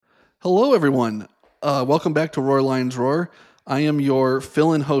Hello, everyone. Welcome back to Roar Lions Roar. I am your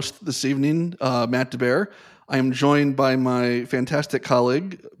fill-in host this evening, Matt DeBear. I am joined by my fantastic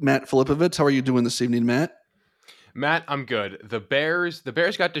colleague, Matt Filipovitz. How are you doing this evening, Matt? Matt, I'm good. The Bears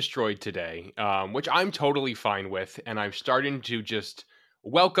got destroyed today, which I'm totally fine with, and I'm starting to just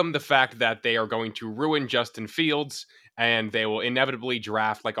welcome the fact that they are going to ruin Justin Fields, and they will inevitably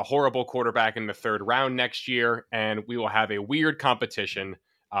draft like a horrible quarterback in the third round next year, and we will have a weird competition,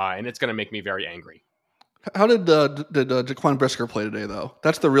 and it's going to make me very angry. How did Jaquan Brisker play today, though?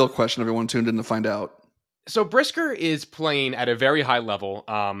 That's the real question everyone tuned in to find out. So Brisker is playing at a very high level,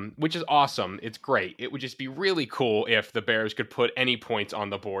 which is awesome. It's great. It would just be really cool if the Bears could put any points on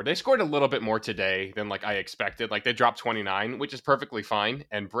the board. They scored a little bit more today than like I expected. Like they dropped 29, which is perfectly fine.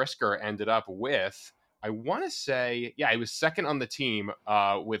 And Brisker ended up with, I want to say, yeah, he was second on the team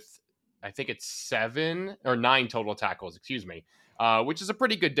with, I think it's 7 or 9 total tackles, excuse me, which is a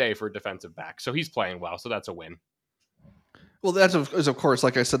pretty good day for a defensive back. So he's playing well. So that's a win. Well, is of course,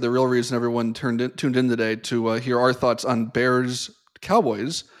 like I said, the real reason everyone tuned in today to hear our thoughts on Bears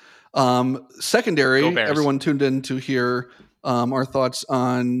Cowboys. Go Secondary, Bears. everyone tuned in to hear our thoughts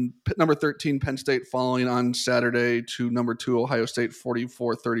on number 13 Penn State falling on Saturday to number 2 Ohio State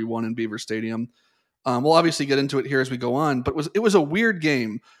 44-31 in Beaver Stadium. We'll obviously get into it here as we go on, but it was a weird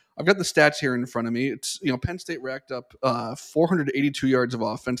game. I've got the stats here in front of me. It's Penn State racked up 482 yards of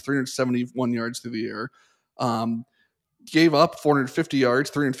offense, 371 yards through the air. Gave up 450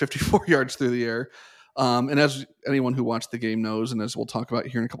 yards, 354 yards through the air. And as anyone who watched the game knows, and as we'll talk about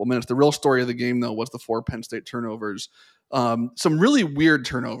here in a couple minutes, the real story of the game, though, was the 4 Penn State turnovers. Some really weird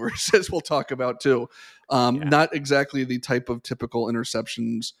turnovers, as we'll talk about, too. Not exactly the type of typical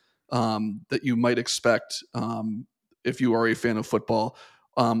interceptions that you might expect if you are a fan of football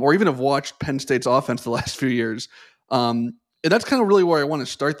or even have watched Penn State's offense the last few years. And that's kind of really where I want to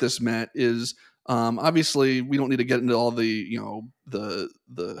start this, Matt, is obviously we don't need to get into all the the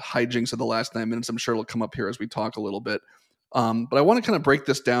hijinks of the last 9 minutes. I'm sure it'll come up here as we talk a little bit, but I want to kind of break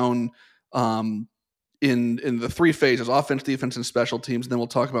this down in the 3 phases: offense, defense, and special teams. And then we'll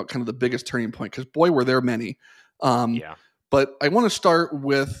talk about kind of the biggest turning point, because boy, were there many. Yeah. But I want to start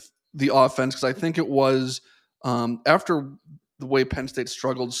with the offense, because I think it was after the way Penn State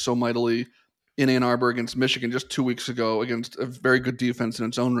struggled so mightily in Ann Arbor against Michigan just 2 weeks ago against a very good defense in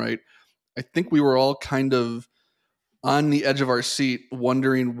its own right. I think we were all kind of on the edge of our seat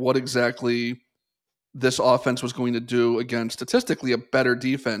wondering what exactly this offense was going to do against statistically a better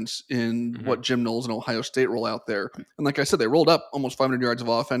defense in what Jim Knowles and Ohio State roll out there. And like I said, they rolled up almost 500 yards of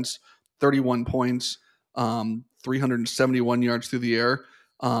offense, 31 points, 371 yards through the air.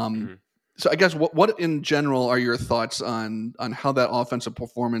 So I guess what in general are your thoughts on how that offensive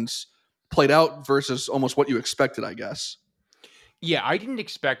performance played out versus almost what you expected, I guess? Yeah, I didn't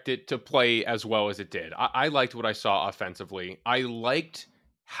expect it to play as well as it did. I liked what I saw offensively. I liked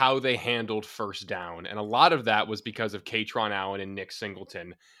how they handled first down, and a lot of that was because of Katron Allen and Nick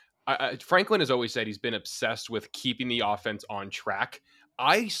Singleton. Franklin has always said he's been obsessed with keeping the offense on track.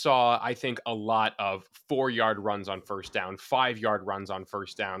 I saw, I think, a lot of 4-yard runs on first down, 5-yard runs on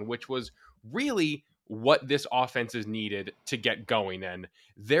first down, which was really what this offense is needed to get going. And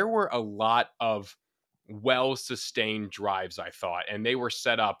there were a lot of well-sustained drives, I thought, and they were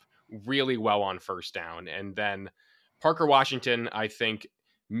set up really well on first down. And then Parker Washington, I think,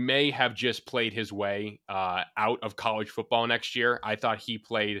 may have just played his way out of college football next year. I thought he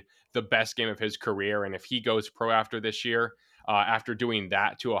played the best game of his career, and if he goes pro after this year, after doing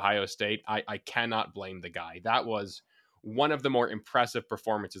that to Ohio State, I cannot blame the guy. That was one of the more impressive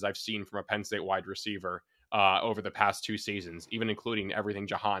performances I've seen from a Penn State wide receiver over the past 2 seasons, even including everything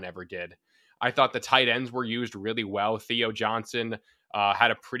Jahan ever did. I thought the tight ends were used really well. Theo Johnson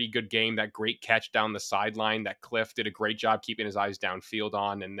had a pretty good game. That great catch down the sideline that Cliff did a great job keeping his eyes downfield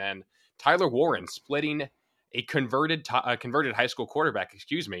on. And then Tyler Warren splitting a converted high school quarterback,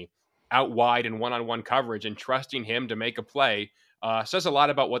 out wide in one-on-one coverage and trusting him to make a play says a lot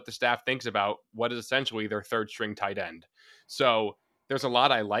about what the staff thinks about what is essentially their third string tight end. So there's a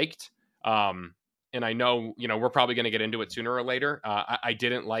lot I liked. And I know, we're probably going to get into it sooner or later. I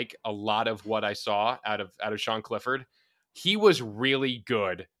didn't like a lot of what I saw out of Sean Clifford. He was really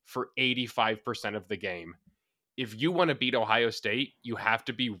good for 85% of the game. If you want to beat Ohio State, you have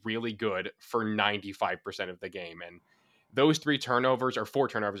to be really good for 95% of the game. And those 4 turnovers,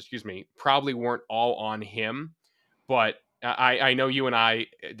 probably weren't all on him. But I know you and I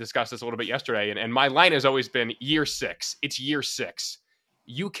discussed this a little bit yesterday, and my line has always been year 6. It's year 6.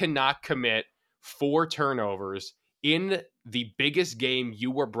 You cannot commit 4 turnovers in the biggest game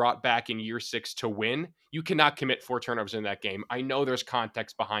you were brought back in year 6 to win, you cannot commit 4 turnovers in that game. I know there's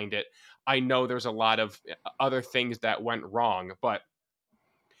context behind it. I know there's a lot of other things that went wrong, but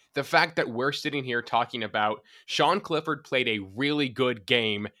the fact that we're sitting here talking about Sean Clifford played a really good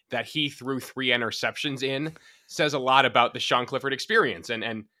game that he threw 3 interceptions in says a lot about the Sean Clifford experience.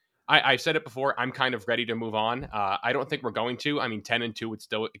 And I've said it before, I'm kind of ready to move on. I don't think we're going to. I mean, 10-2 would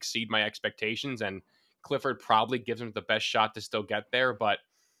still exceed my expectations, and Clifford probably gives him the best shot to still get there. But,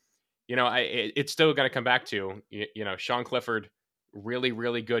 it's still going to come back to, Sean Clifford, really,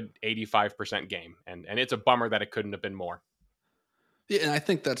 really good 85% game. And it's a bummer that it couldn't have been more. Yeah, and I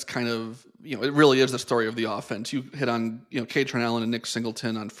think that's kind of, it really is the story of the offense. You hit on, Katron Allen and Nick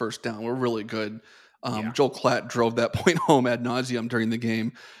Singleton on first down were really good. Joel Klatt drove that point home ad nauseum during the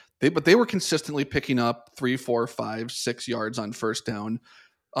game. But they were consistently picking up 3, 4, 5, 6 yards on first down,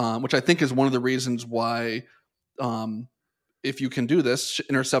 which I think is one of the reasons why, if you can do this,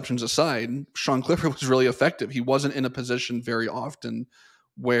 interceptions aside, Sean Clifford was really effective. He wasn't in a position very often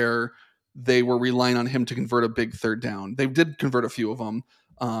where they were relying on him to convert a big third down. They did convert a few of them.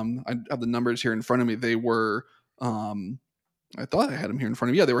 I have the numbers here in front of me. They were, I thought I had them here in front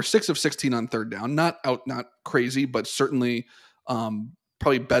of me. Yeah, they were 6 of 16 on third down. Not crazy, but certainly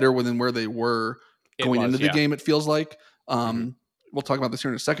probably better within where they were going into the game, it feels like. We'll talk about this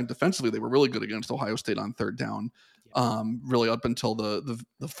here in a second. Defensively, they were really good against Ohio State on third down, really up until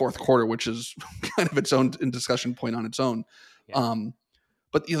the fourth quarter, which is kind of its own discussion point on its own. Yeah.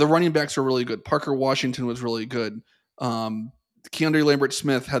 But the running backs are really good. Parker Washington was really good. Keandre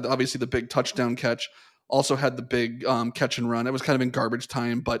Lambert-Smith had obviously the big touchdown catch, also had the big catch and run. It was kind of in garbage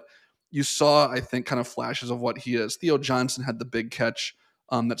time, but you saw, I think, kind of flashes of what he is. Theo Johnson had the big catch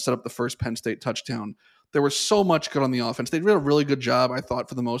that set up the first Penn State touchdown. There was so much good on the offense. They did a really good job, I thought,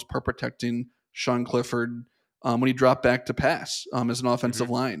 for the most part, protecting Sean Clifford when he dropped back to pass as an offensive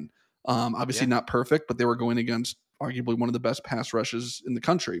line. Obviously not perfect, but they were going against arguably one of the best pass rushes in the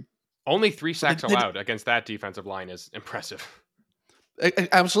country. Only 3 sacks allowed against that defensive line is impressive.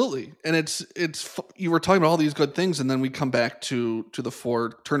 Absolutely. And it's you were talking about all these good things, and then we come back to the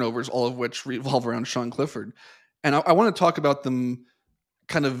 4 turnovers, all of which revolve around Sean Clifford. And I want to talk about them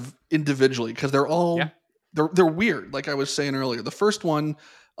kind of individually because they're all they're weird. Like I was saying earlier, the first one,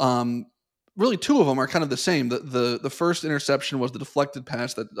 really 2 of them are kind of the same. The first interception was the deflected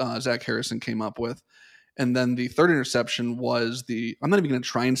pass that Zach Harrison came up with. And then the third interception was I'm not even going to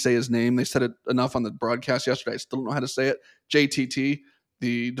try and say his name. They said it enough on the broadcast yesterday. I still don't know how to say it. JTT,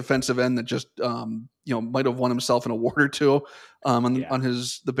 the defensive end that just, might have won himself an award or 2 on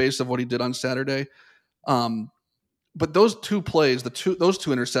the base of what he did on Saturday. But those 2 plays, those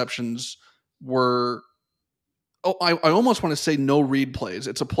 2 interceptions were, I almost want to say no read plays.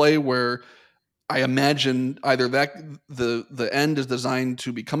 It's a play where I imagine either that the end is designed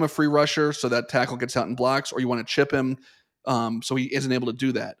to become a free rusher so that tackle gets out and blocks, or you want to chip him so he isn't able to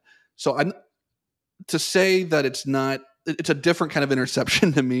do that. So to say that it's a different kind of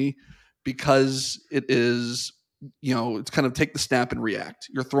interception to me because it is, it's kind of take the snap and react.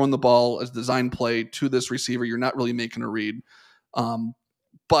 You're throwing the ball as design play to this receiver. You're not really making a read.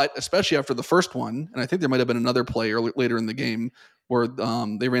 But especially after the first one, and I think there might have been another play later in the game where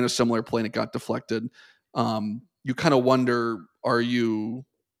they ran a similar play and it got deflected. You kind of wonder, do you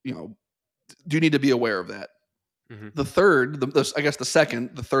need to be aware of that? Mm-hmm. The third,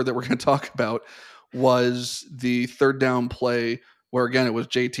 the third that we're going to talk about was the third down play where, again, it was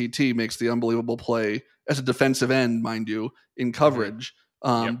JTT makes the unbelievable play as a defensive end, mind you, in coverage.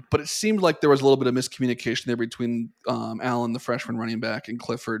 But it seemed like there was a little bit of miscommunication there between Allen, the freshman running back, and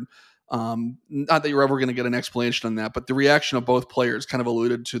Clifford. Not that you're ever going to get an explanation on that, but the reaction of both players kind of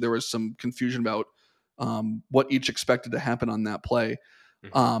alluded to there was some confusion about what each expected to happen on that play.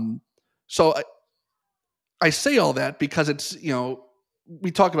 Mm-hmm. So I say all that because it's,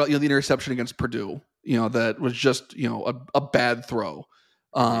 we talk about, the interception against Purdue, that was just, a bad throw.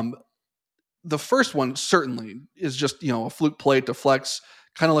 The first one certainly is just, a fluke play to flex,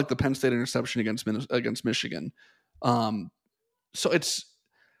 kind of like the Penn State interception against Michigan. But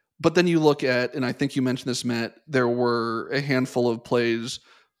then you look at, and I think you mentioned this, Matt, there were a handful of plays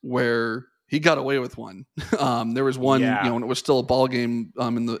where he got away with one. There was one, when it was still a ball game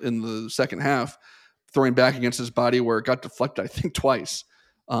in the second half, throwing back against his body where it got deflected, I think twice.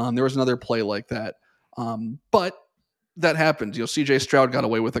 There was another play like that. But that happened. CJ Stroud got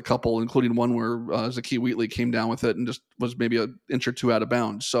away with a couple, including one where Zakee Wheatley came down with it and just was maybe an inch or 2 out of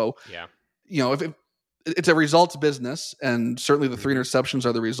bounds. So, if it's a results business, and certainly the 3 interceptions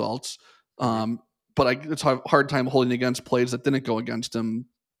are the results. But it's a hard time holding against plays that didn't go against him,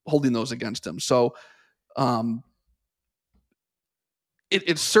 holding those against him. So,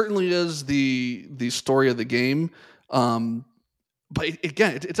 It certainly is the story of the game. But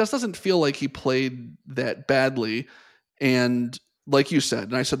again, it just doesn't feel like he played that badly. And like you said,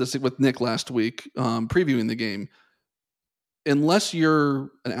 and I said this with Nick last week, previewing the game, unless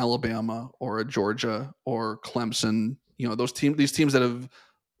you're an Alabama or a Georgia or Clemson, these teams that have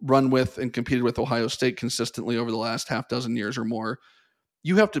run with and competed with Ohio State consistently over the last half dozen years or more,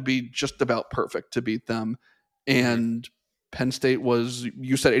 you have to be just about perfect to beat them. And Penn State was,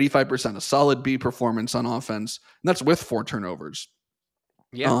 you said 85%, a solid B performance on offense, and that's with 4 turnovers.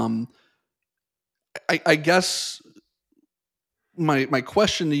 Yeah. I guess my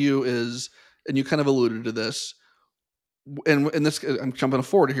question to you is, and you kind of alluded to this, and this, I'm jumping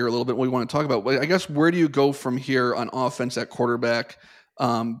forward here a little bit, what we want to talk about. I guess, where do you go from here on offense at quarterback?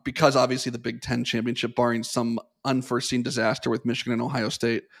 Because obviously the Big Ten championship, barring some unforeseen disaster with Michigan and Ohio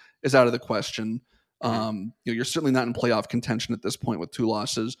State, is out of the question. You're certainly not in playoff contention at this point with 2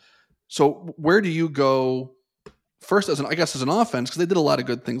 losses. So where do you go first as an offense? Because they did a lot of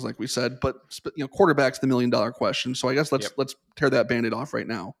good things, like we said, but quarterback's the $1 million question. So I guess let's tear that Band-Aid off right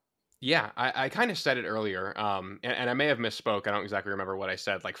now. Yeah, I kind of said it earlier, and I may have misspoke. I don't exactly remember what I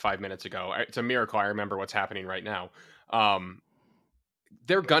said like 5 minutes ago. It's a miracle I remember what's happening right now.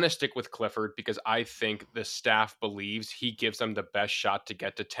 They're going to stick with Clifford because I think the staff believes he gives them the best shot to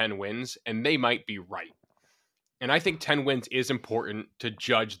get to 10 wins, and they might be right. And I think 10 wins is important to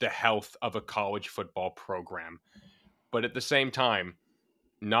judge the health of a college football program. But at the same time,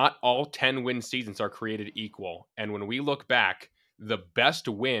 not all 10-win seasons are created equal. And when we look back, the best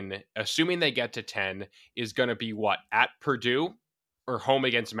win, assuming they get to 10, is going to be what? At Purdue or home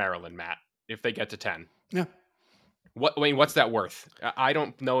against Maryland, Matt, if they get to 10? Yeah. What's that worth? I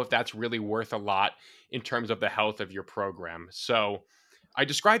don't know if that's really worth a lot in terms of the health of your program. So I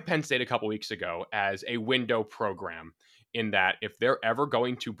described Penn State a couple weeks ago as a window program, in that if they're ever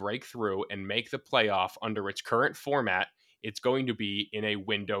going to break through and make the playoff under its current format, it's going to be in a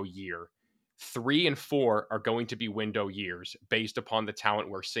window year. 3 and 4 are going to be window years based upon the talent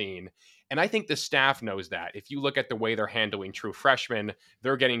we're seeing. And I think the staff knows that. If you look at the way they're handling true freshmen,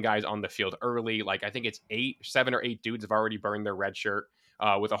 they're getting guys on the field early. Like, I think it's 7 or 8 dudes have already burned their red shirt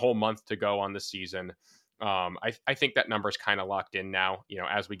with a whole month to go on the season. I think that number is kind of locked in now.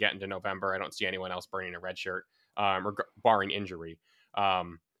 As we get into November, I don't see anyone else burning a red shirt, barring injury.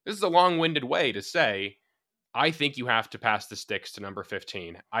 This is a long-winded way to say, I think you have to pass the sticks to number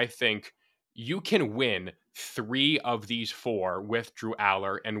 15. I think you can win 3 of these 4 with Drew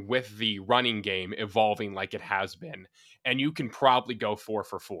Aller and with the running game evolving like it has been. And you can probably go 4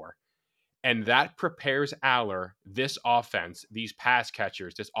 for 4. And that prepares Aller, this offense, these pass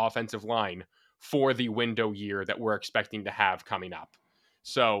catchers, this offensive line, for the window year that we're expecting to have coming up.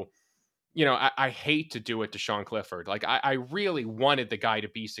 So, I hate to do it to Sean Clifford. Like, I really wanted the guy to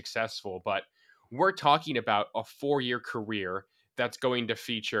be successful, but we're talking about a 4-year career that's going to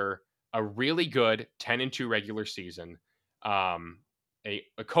feature a really good 10-2 regular season, a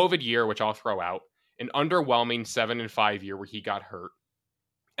COVID year, which I'll throw out, an underwhelming 7-5 year where he got hurt,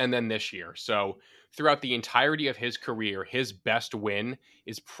 and then this year. So throughout the entirety of his career, his best win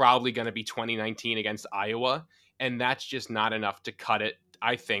is probably going to be 2019 against Iowa, and that's just not enough to cut it,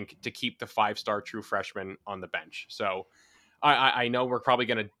 I think, to keep the 5-star true freshman on the bench. So I know we're probably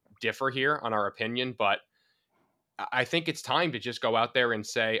going to differ here on our opinion, but I think it's time to just go out there and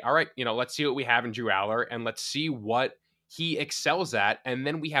say, all right, let's see what we have in Drew Aller, and let's see what he excels at. And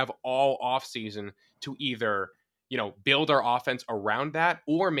then we have all offseason to either, build our offense around that,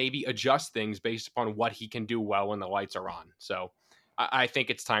 or maybe adjust things based upon what he can do well when the lights are on. So I think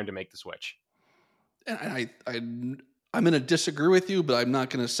it's time to make the switch. And I'm going to disagree with you, but I'm not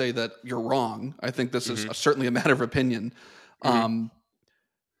going to say that you're wrong. I think this is certainly a matter of opinion.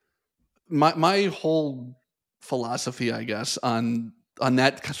 My whole philosophy, I guess, on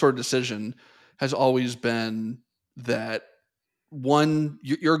that sort of decision has always been that, one,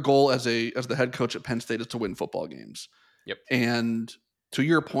 your goal as the head coach at Penn State is to win football games. Yep. And to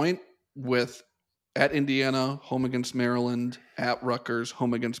your point, with at Indiana, home against Maryland, at Rutgers,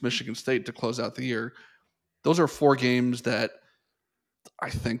 home against Michigan State to close out the year, those are 4 games that I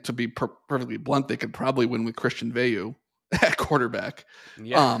think, to be perfectly blunt, they could probably win with Christian Veilleux at quarterback.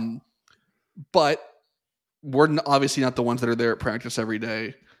 Yeah. But we're obviously not the ones that are there at practice every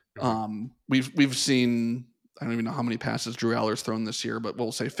day. We've seen, I don't even know how many passes Drew Aller's thrown this year, but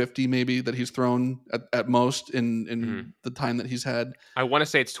we'll say 50 maybe that he's thrown at most in the time that he's had. I want to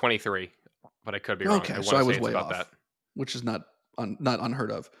say it's 23, but I could be wrong. Okay, so I was way off, that. Which is not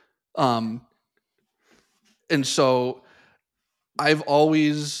unheard of. And so I've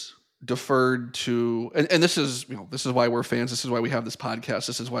always deferred to, and this is, this is why we're fans. This is why we have this podcast.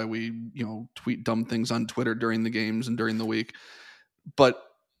 This is why we, tweet dumb things on Twitter during the games and during the week. But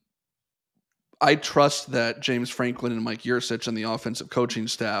I trust that James Franklin and Mike Yurcich and the offensive coaching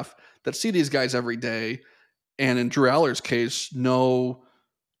staff that see these guys every day, and in Drew Aller's case, know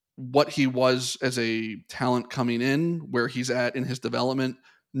what he was as a talent coming in, where he's at in his development,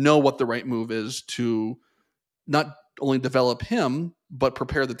 know what the right move is to not only develop him, but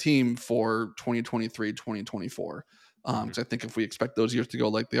prepare the team for 2023, 2024. Because I think if we expect those years to go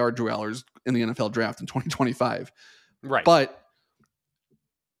like they are, Drew Aller's in the NFL draft in 2025. Right. But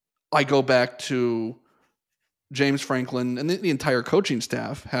I go back to James Franklin, and the entire coaching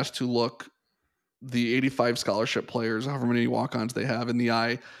staff has to look the 85 scholarship players, however many walk-ons they have, in the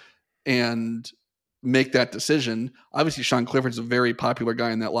eye and make that decision. Obviously, Sean Clifford's a very popular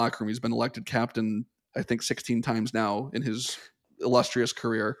guy in that locker room. He's been elected captain, I think, 16 times now in his illustrious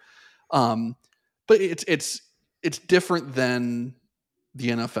career. But it's different than the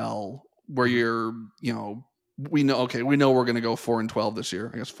NFL, where you're, we know we're going to go 4-12 this year.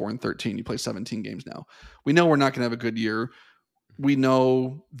 I guess 4-13. You play 17 games now. We know we're not going to have a good year. We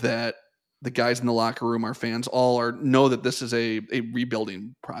know that the guys in the locker room, our fans, all know that this is a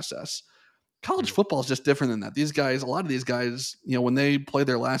rebuilding process. College football is just different than that. These guys, a lot of these guys, when they play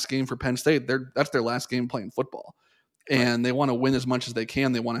their last game for Penn State, that's their last game playing football, and they want to win as much as they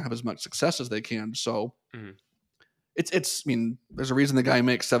can. They want to have as much success as they can. So it's. I mean, there's a reason the guy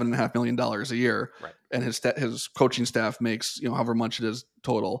makes $7.5 million a year, and his coaching staff makes however much it is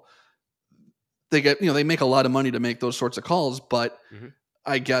total. They get they make a lot of money to make those sorts of calls, but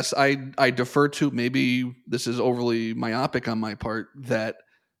I guess I defer to, maybe this is overly myopic on my part, that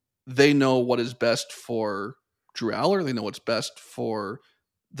they know what is best for Drew Aller. They know what's best for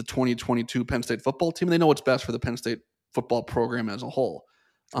the 2022 Penn State football team. They know what's best for the Penn State football program as a whole.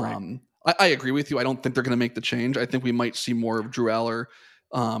 Right. I agree with you. I don't think they're going to make the change. I think we might see more of Drew Aller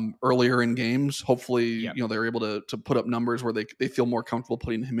earlier in games. Hopefully, they're able to put up numbers where they feel more comfortable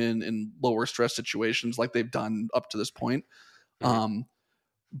putting him in lower stress situations like they've done up to this point.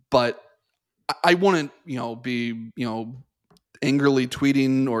 But I wouldn't, be, angrily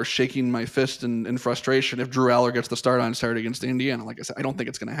tweeting or shaking my fist in frustration if Drew Aller gets the start on Saturday against Indiana. Like I said, I don't think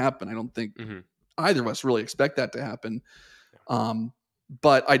it's going to happen. I don't think either of us really expect that to happen.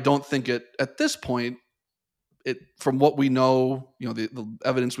 But I don't think at this point, from what we know, the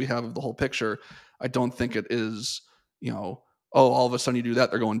evidence we have of the whole picture, I don't think it is, all of a sudden you do that,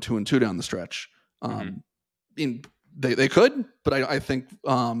 they're going 2-2 down the stretch. They could, but I think,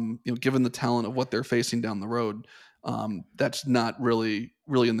 given the talent of what they're facing down the road, that's not really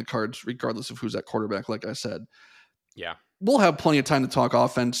in the cards, regardless of who's at quarterback. Like I said, we'll have plenty of time to talk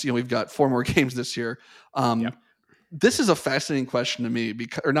offense. We've got 4 more games this year. This is a fascinating question to me,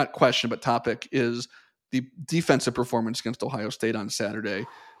 or not question, but topic, is the defensive performance against Ohio State on Saturday.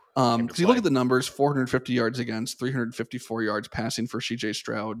 Because you look at the numbers: 450 yards against, 354 yards passing for C.J.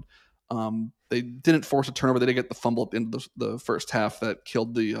 Stroud. They didn't force a turnover. They did get the fumble at the end of the first half that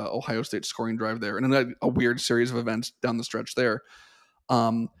killed the Ohio State scoring drive there, and then a weird series of events down the stretch there.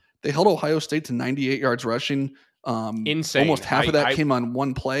 They held Ohio State to 98 yards rushing. Insane. Almost half of that came on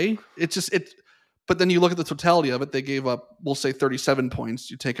one play. But then you look at the totality of it. They gave up, we'll say, 37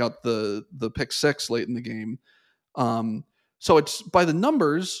 points. You take out the pick six late in the game. So it's, by the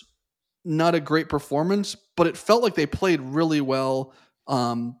numbers, not a great performance, but it felt like they played really well.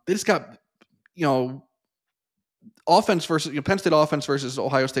 They just got, offense versus Penn State offense versus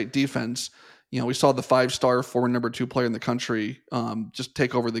Ohio State defense. We saw the 5-star former number 2 player in the country just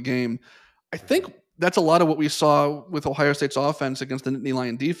take over the game. I think that's a lot of what we saw with Ohio State's offense against the Nittany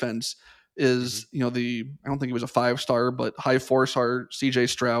Lion defense. Is I don't think he was a 5-star, but high 4-star C.J.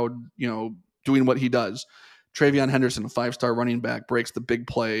 Stroud, doing what he does. Travion Henderson, a 5-star running back, breaks the big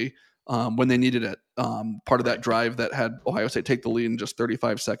play when they needed it. Part of that drive that had Ohio State take the lead in just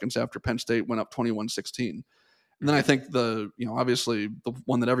 35 seconds after Penn State went up 21-16. And then I think obviously the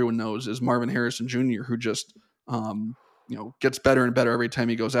one that everyone knows is Marvin Harrison Jr., who just, gets better and better every time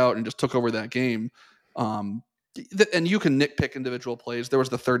he goes out and just took over that game. And you can nitpick individual plays. There was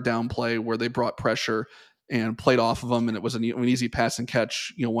the 3rd down play where they brought pressure and played off of them, and it was an easy pass and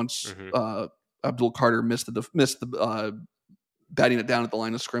catch. Once Abdul Carter missed the batting it down at the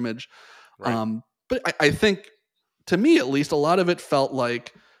line of scrimmage. Right. But I think, to me at least, a lot of it felt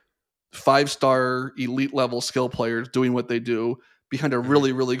like 5-star elite level skill players doing what they do behind a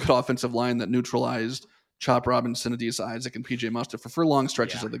really, really good offensive line that neutralized Chop Robinson, Adisa Isaac, and PJ Mustipher for long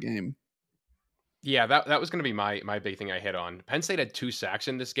stretches of the game. Yeah, that was going to be my big thing I hit on. Penn State had 2 sacks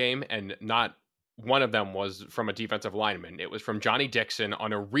in this game, and not one of them was from a defensive lineman. It was from Johnny Dixon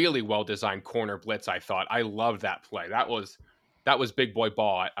on a really well-designed corner blitz, I thought. I loved that play. That was big boy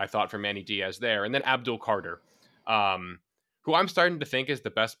ball, I thought, for Manny Diaz there. And then Abdul Carter, who I'm starting to think is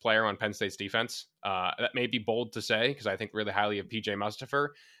the best player on Penn State's defense. That may be bold to say because I think really highly of PJ Mustipher.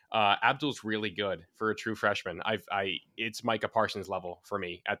 Abdul's really good for a true freshman. It's Micah Parsons level for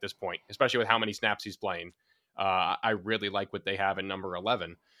me at this point, especially with how many snaps he's playing. I really like what they have in number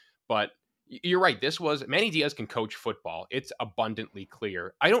 11. But you're right. Manny Diaz can coach football. It's abundantly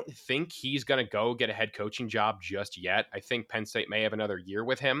clear. I don't think he's going to go get a head coaching job just yet. I think Penn State may have another year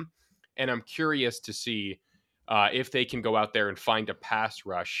with him. And I'm curious to see if they can go out there and find a pass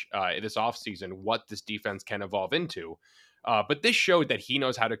rush this offseason, what this defense can evolve into. But this showed that he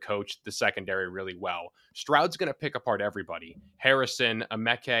knows how to coach the secondary really well. Stroud's going to pick apart everybody. Harrison,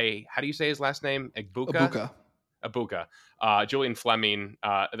 Emeke, how do you say his last name? Abuka, Julian Fleming,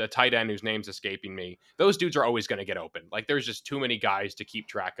 the tight end whose name's escaping me. Those dudes are always going to get open. Like there's just too many guys to keep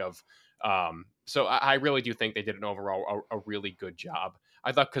track of. So I really do think they did an overall a really good job.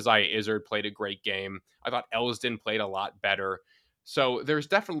 I thought Keziah Izzard played a great game. I thought Elsdon played a lot better. So there's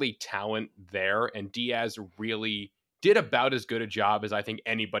definitely talent there, and Diaz really did about as good a job as I think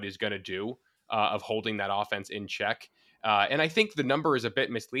anybody's going to do of holding that offense in check. And I think the number is a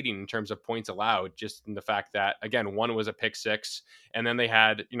bit misleading in terms of points allowed, just in the fact that, again, one was a pick six, and then they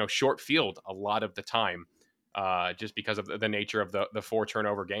had, short field a lot of the time, just because of the nature of the 4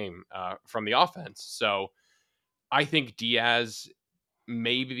 turnover game from the offense. So I think Diaz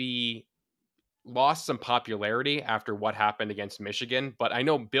maybe lost some popularity after what happened against Michigan, but I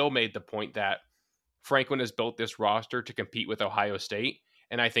know Bill made the point that Franklin has built this roster to compete with Ohio State,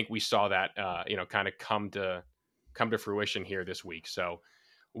 and I think we saw that, kind of come to fruition here this week. So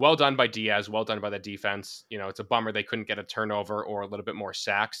well done by Diaz, well done by the defense. It's a bummer they couldn't get a turnover or a little bit more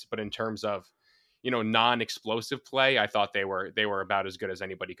sacks, but in terms of, non-explosive play, I thought they were about as good as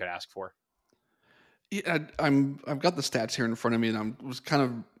anybody could ask for. Yeah, I've got the stats here in front of me, and I was kind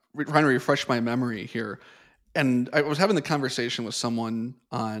of trying to refresh my memory here. And I was having the conversation with someone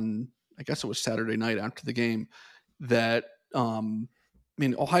on, I guess it was Saturday night after the game, that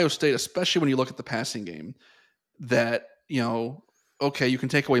Ohio State, especially when you look at the passing game, that, okay, you can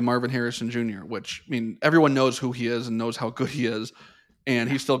take away Marvin Harrison Jr., which, everyone knows who he is and knows how good he is, and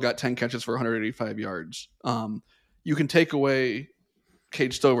he's still got 10 catches for 185 yards. You can take away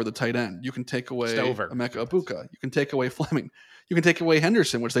Cade Stover, the tight end. You can take away Emeka Abuka. You can take away Fleming. You can take away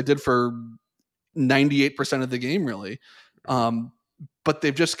Henderson, which they did for 98% of the game, really. But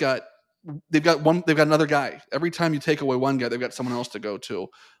they've got another guy. Every time you take away one guy, they've got someone else to go to.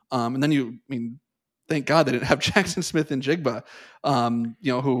 And then thank God they didn't have Jackson Smith and Jigba,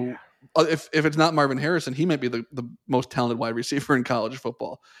 who, if it's not Marvin Harrison, he might be the most talented wide receiver in college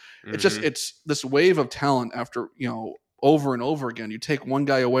football. Mm-hmm. It's this wave of talent after, over and over again. You take one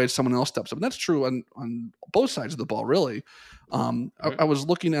guy away, someone else steps up. And that's true on both sides of the ball, really. I was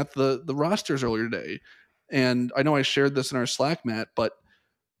looking at the rosters earlier today, and I know I shared this in our Slack, Matt, but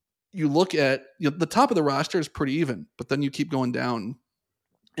you look at the top of the roster is pretty even, but then you keep going down.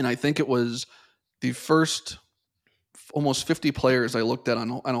 And I think it was the first almost 50 players I looked at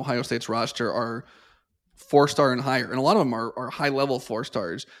on Ohio State's roster are 4-star and higher. And a lot of them are high-level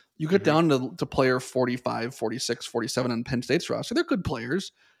 4-stars. You get down to player 45, 46, 47 on Penn State's roster. They're good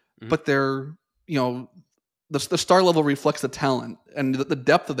players, but they're, the star level reflects the talent. And the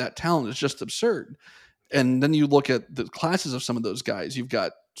depth of that talent is just absurd. And then you look at the classes of some of those guys. You've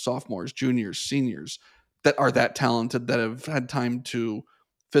got sophomores, juniors, seniors that are that talented, that have had time to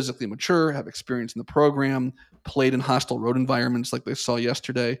physically mature, have experience in the program, played in hostile road environments like they saw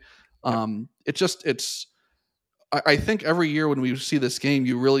yesterday. I think every year when we see this game,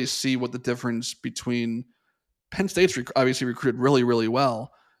 you really see what the difference between Penn State's obviously recruited really, really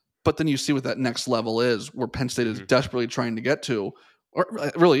well, but then you see what that next level is, where Penn State is desperately trying to get to, or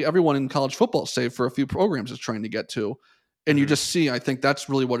really everyone in college football, save for a few programs, is trying to get to. And you just see, I think that's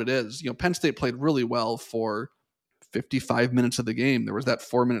really what it is. Penn State played really well for 55 minutes of the game. There was that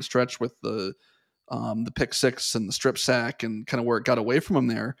 4-minute stretch with the pick six and the strip sack and kind of where it got away from them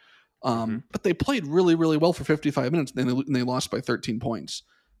there. But they played really, really well for 55 minutes, and they lost by 13 points.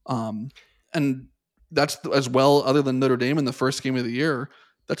 And that's as well, other than Notre Dame in the first game of the year,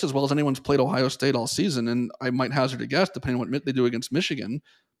 that's as well as anyone's played Ohio State all season. And I might hazard a guess, depending on what they do against Michigan,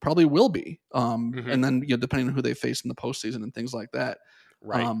 probably will be. And then, depending on who they face in the postseason and things like that.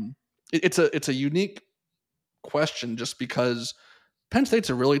 Right. It's a unique question, just because Penn State's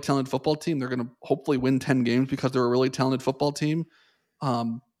a really talented football team. They're going to hopefully win 10 games because they're a really talented football team.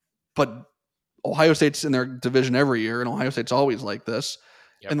 But Ohio State's in their division every year, and Ohio State's always like this.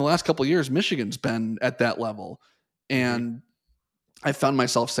 Yep. in the last couple of years, Michigan's been at that level. And I found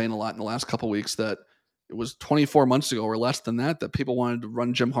myself saying a lot in the last couple of weeks that it was 24 months ago or less than that people wanted to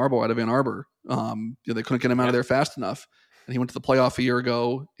run Jim Harbaugh out of Ann Arbor. They couldn't get him out of there fast enough. And he went to the playoff a year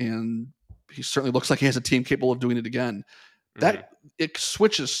ago, and he certainly looks like he has a team capable of doing it again. That it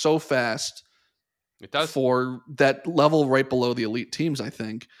switches so fast. It does. For that level right below the elite teams, I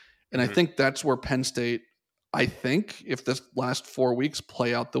think. And I think that's where Penn State, I think, if this last 4 weeks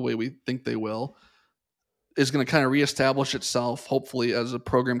play out the way we think they will, is going to kind of reestablish itself, hopefully, as a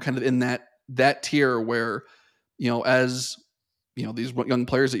program kind of in that tier where, as, these young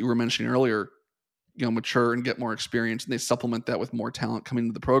players that you were mentioning earlier, mature and get more experience, and they supplement that with more talent coming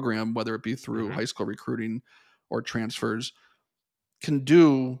into the program, whether it be through high school recruiting or transfers, can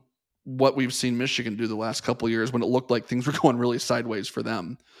do what we've seen Michigan do the last couple of years when it looked like things were going really sideways for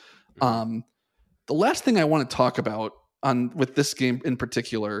them. The last thing I want to talk about with this game in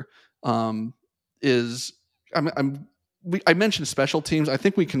particular is I mentioned special teams. I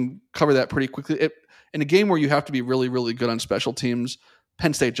think we can cover that pretty quickly. In a game where you have to be really, really good on special teams,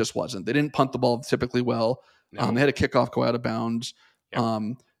 Penn State just wasn't. They didn't punt the ball typically well. No. They had a kickoff go out of bounds.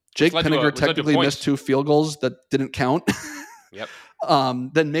 Yep. Jake Pinniger technically missed 2 field goals that didn't count. Yep.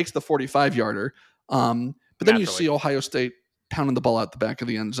 Then makes the 45-yarder. But then you see Ohio State pounding the ball out the back of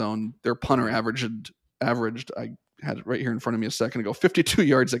the end zone. Their punter averaged, I had it right here in front of me a second ago, 52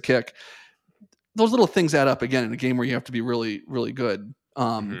 yards a kick. Those little things add up again in a game where you have to be really, really good.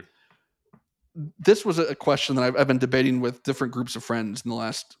 This was a question that I've been debating with different groups of friends in the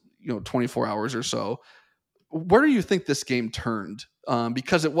last 24 hours or so. Where do you think this game turned?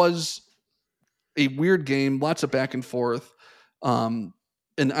 Because it was a weird game, lots of back and forth. And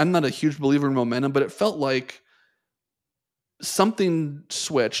I'm not a huge believer in momentum, but it felt like something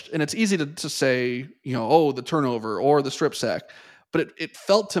switched. And it's easy to say, the turnover or the strip sack. But it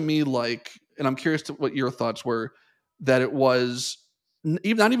felt to me like, and I'm curious to what your thoughts were, that it was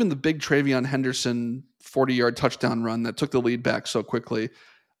not even the big Travion Henderson 40-yard touchdown run that took the lead back so quickly.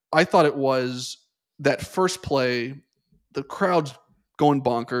 I thought it was that first play, the crowd's going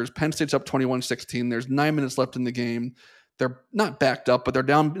bonkers. Penn State's up 21-16. There's 9 minutes left in the game. They're not backed up, but they're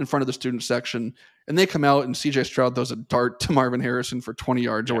down in front of the student section. And they come out, and C.J. Stroud throws a dart to Marvin Harrison for 20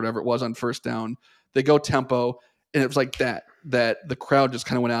 yards or whatever it was on first down. They go tempo, and it was like that the crowd just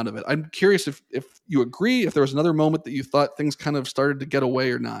kind of went out of it. I'm curious if you agree, if there was another moment that you thought things kind of started to get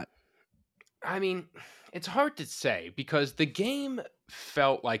away or not. I mean, it's hard to say because the game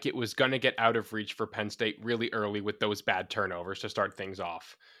felt like it was going to get out of reach for Penn State really early with those bad turnovers to start things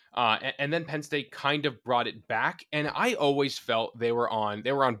off. And then Penn State kind of brought it back. And I always felt they were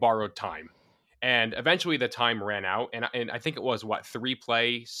on borrowed time. And eventually the time ran out. And I think it was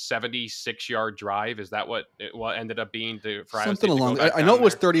 3-play, 76-yard drive. Is that what it ended up being for Iowa something State along? I know it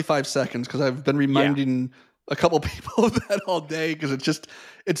was 35 seconds because I've been reminding a couple people of that all day because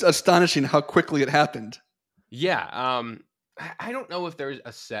it's astonishing how quickly it happened. Yeah. I don't know if there's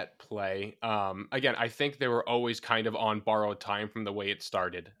a set play. Again, I think they were always kind of on borrowed time from the way it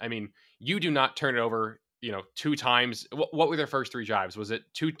started. I mean, you do not turn it over, 2 times. What were their first 3 drives? Was it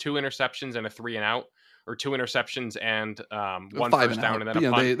two interceptions and a 3 and out, or 2 interceptions and 1 first down and then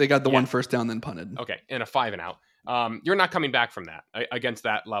a punt? They got the 1 first down, then punted. Okay, and a 5 and out. You're not coming back from that against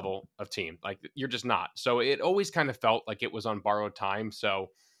that level of team. Like, you're just not. So it always kind of felt like it was on borrowed time. So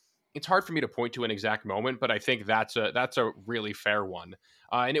it's hard for me to point to an exact moment, but I think that's a really fair one.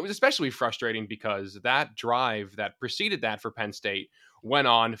 And it was especially frustrating because that drive that preceded that for Penn State went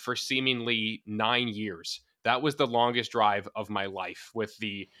on for seemingly 9 years. That was the longest drive of my life, with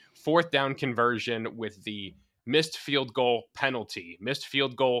the 4th down conversion, with the missed field goal penalty,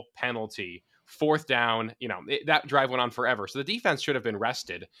 4th down. That drive went on forever. So the defense should have been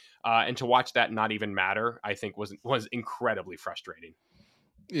rested. And to watch that not even matter, I think was incredibly frustrating.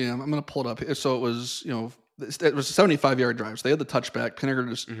 Yeah, I'm going to pull it up. So it was, it was a 75-yard drive. So they had the touchback. Pinniger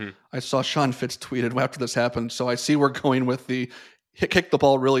just, I saw Sean Fitz tweeted after this happened. So I see we're going with the kick the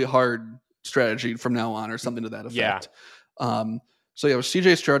ball really hard strategy from now on, or something to that effect. Yeah. So it was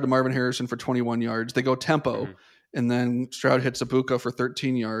C.J. Stroud to Marvin Harrison for 21 yards. They go tempo, and then Stroud hits Ibuka for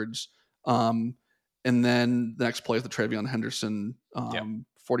 13 yards. And then the next play is the Travion Henderson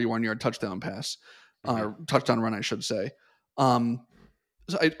 41-yard touchdown pass, touchdown run, I should say. So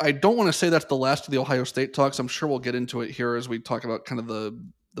I don't want to say that's the last of the Ohio State talks. I'm sure we'll get into it here as we talk about kind of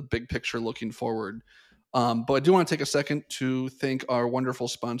the big picture looking forward. But I do want to take a second to thank our wonderful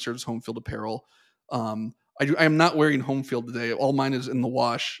sponsors, Home Field Apparel. I am not wearing Home Field today. All mine is in the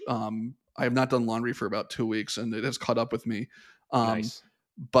wash. I have not done laundry for about 2 weeks, and it has caught up with me. Nice.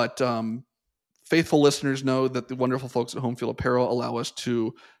 But faithful listeners know that the wonderful folks at Home Field Apparel allow us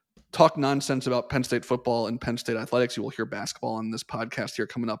to talk nonsense about Penn State football and Penn State athletics. You will hear basketball on this podcast here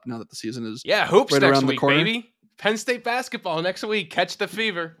coming up now that the season is hoops right next around the week, corner. baby. Penn State basketball next week. Catch the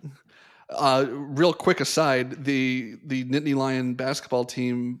fever. Real quick aside, the Nittany Lion basketball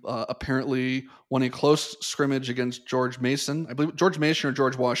team apparently won a close scrimmage against George Mason. I believe George Mason or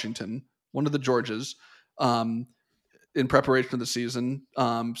George Washington, one of the Georges, in preparation for the season.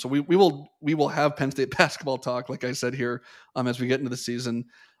 So we will have Penn State basketball talk, like I said here, as we get into the season.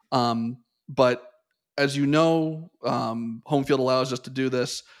 But as you know, Home Field allows us to do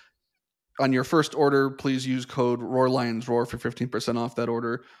this. On your first order, please use code ROARLIONSROAR for 15% off that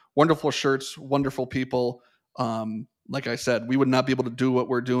order. Wonderful shirts, wonderful people. Like I said, we would not be able to do what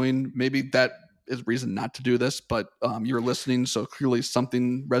we're doing. Maybe that is reason not to do this, but you're listening, so clearly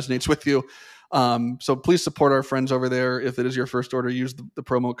something resonates with you. So please support our friends over there. If it is your first order, use the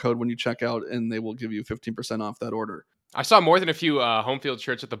promo code when you check out, and they will give you 15% off that order. I saw more than a few Home Field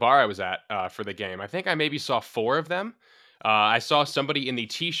shirts at the bar I was at for the game. I think I maybe saw 4 of them. I saw somebody in the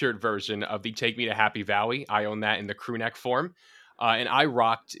T-shirt version of the Take Me to Happy Valley. I own that in the crew neck form. And I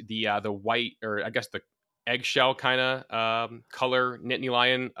rocked the white, or I guess the eggshell kind of color Nittany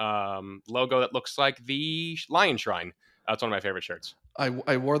Lion logo that looks like the Lion Shrine. That's one of my favorite shirts.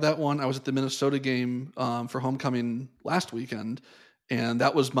 I wore that one. I was at the Minnesota game for homecoming last weekend, and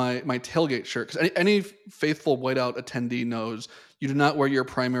that was my tailgate shirt. Because any faithful whiteout attendee knows you do not wear your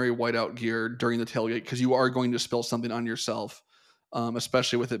primary whiteout gear during the tailgate because you are going to spill something on yourself,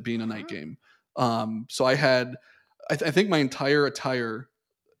 especially with it being a night game. So I had, I think my entire attire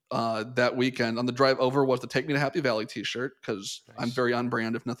that weekend on the drive over was the Take Me to Happy Valley t-shirt because nice. I'm very on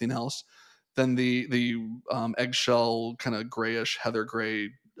brand, if nothing else. Then the eggshell kind of grayish heather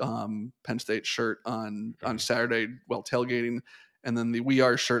gray Penn State shirt on Saturday while tailgating, and then the We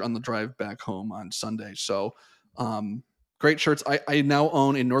Are shirt on the drive back home on Sunday. So great shirts. I now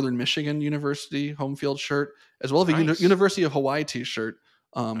own a Northern Michigan University home field shirt as well as a University of Hawaii t-shirt.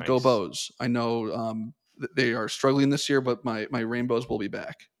 Nice. Go Bows. I know they are struggling this year, but my Rainbows will be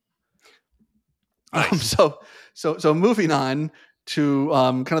back. Nice. So moving on to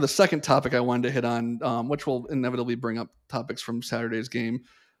kind of the second topic I wanted to hit on, which will inevitably bring up topics from Saturday's game.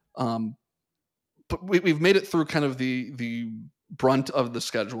 But we've made it through kind of the brunt of the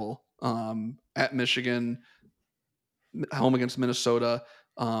schedule at Michigan, home against Minnesota,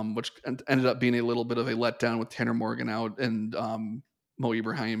 which ended up being a little bit of a letdown with Tanner Morgan out and Mo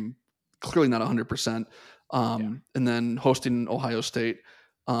Ibrahim clearly not 100%. And then hosting Ohio State.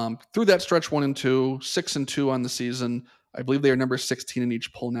 Through that stretch 1-2, 6-2 on the season. I believe they are number 16 in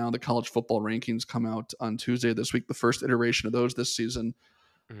each poll now. The college football rankings come out on Tuesday this week, the first iteration of those this season.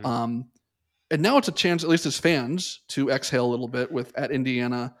 Mm-hmm. And now it's a chance, at least as fans, to exhale a little bit with at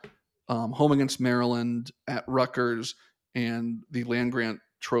Indiana, home against Maryland, at Rutgers, and the land-grant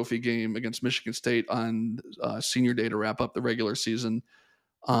trophy game against Michigan State on senior day to wrap up the regular season.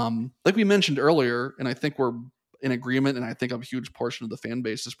 Like we mentioned earlier, and I think we're in agreement, and I think a huge portion of the fan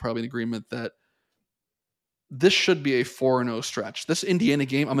base is probably in agreement that this should be a 4-0 stretch. This Indiana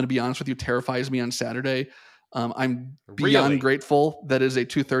game, I'm going to be honest with you, terrifies me on Saturday. I'm beyond grateful that is a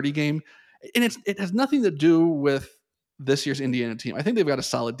 2:30 game. And it has nothing to do with this year's Indiana team. I think they've got a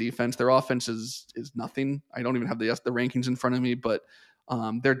solid defense. Their offense is nothing. I don't even have the rankings in front of me, but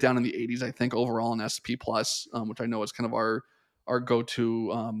they're down in the 80s, I think, overall in SP+, which I know is kind of our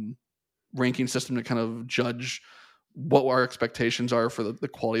go-to ranking system to kind of judge what our expectations are for the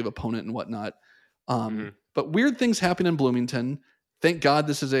quality of opponent and whatnot. But weird things happen in Bloomington. Thank God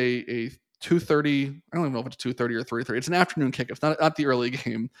this is a 2:30. I don't even know if it's 2:30 or 3:30. It's an afternoon kick. It's not the early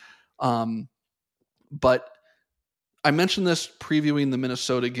game. But I mentioned this previewing the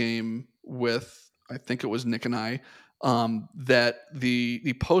Minnesota game with, I think it was Nick and I, that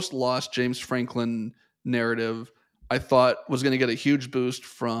the post-loss James Franklin narrative I thought was going to get a huge boost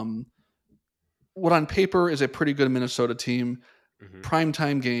from what on paper is a pretty good Minnesota team.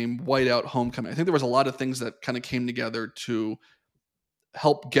 Primetime game, whiteout, homecoming. I think there was a lot of things that kind of came together to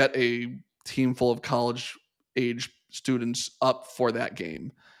help get a team full of college age students up for that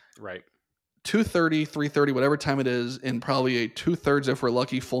game. Right. 2:30, 3:30, whatever time it is, in probably a 2/3, if we're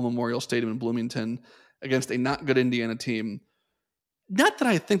lucky, full Memorial Stadium in Bloomington against a not good Indiana team. Not that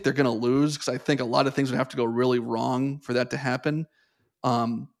I think they're going to lose, because I think a lot of things would have to go really wrong for that to happen.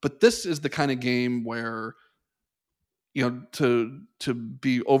 But this is the kind of game where, to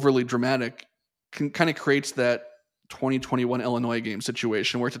be overly dramatic kind of creates that 2021 Illinois game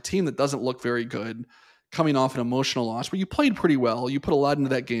situation where it's a team that doesn't look very good coming off an emotional loss where you played pretty well. You put a lot into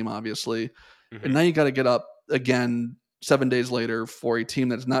that game, obviously. And now you got to get up again 7 days later for a team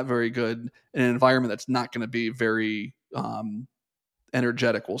that's not very good in an environment that's not going to be very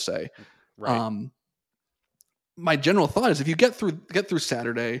energetic, we'll say. Right. My general thought is if you get through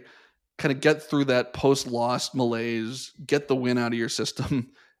Saturday, kind of get through that post-loss malaise, get the win out of your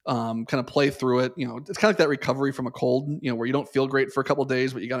system, kind of play through it. You know, it's kind of like that recovery from a cold, you know, where you don't feel great for a couple of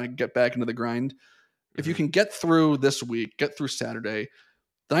days, but you got to get back into the grind. If you can get through this week, get through Saturday,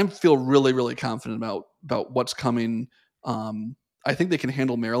 then I feel really, really confident about what's coming. I think they can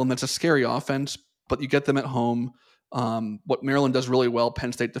handle Maryland. That's a scary offense, but you get them at home. What Maryland does really well,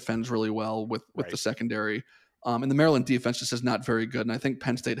 Penn State defends really well with the secondary. And the Maryland defense just is not very good. And I think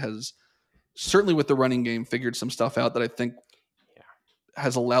Penn State has, certainly with the running game, figured some stuff out that I think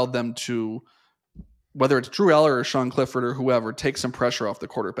has allowed them to, whether it's Drew Aller or Sean Clifford or whoever, take some pressure off the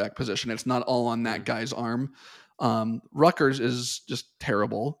quarterback position. It's not all on that guy's arm. Rutgers is just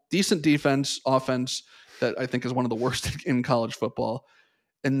terrible. Decent defense, offense that I think is one of the worst in college football.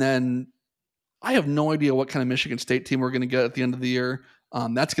 And then I have no idea what kind of Michigan State team we're going to get at the end of the year.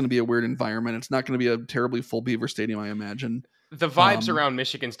 That's going to be a weird environment. It's not going to be a terribly full Beaver Stadium, I imagine. The vibes around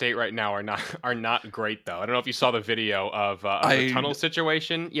Michigan State right now are not great, though. I don't know if you saw the video of the tunnel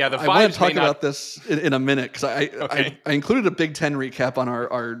situation. Yeah, the vibes. I want to talk about this in a minute because I included a Big Ten recap on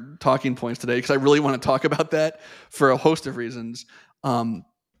our talking points today because I really want to talk about that for a host of reasons.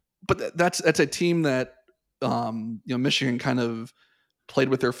 But that's a team that Michigan kind of played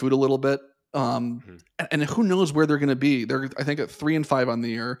with their food a little bit, and who knows where they're going to be. They're, I think, at 3-5 on the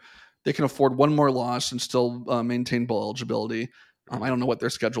year. They can afford one more loss and still maintain bowl eligibility. I don't know what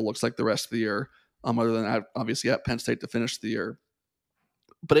their schedule looks like the rest of the year, other than obviously at Penn State to finish the year.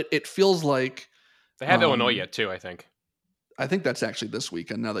 But it feels like they have Illinois yet too. I think that's actually this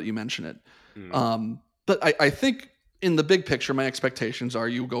weekend. Now that you mention it, but I think in the big picture, my expectations are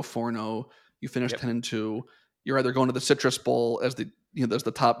you go 4-0, you finish 10-2. You're either going to the Citrus Bowl as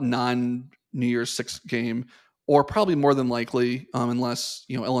the top non-New Year's Six game. Or probably more than likely, unless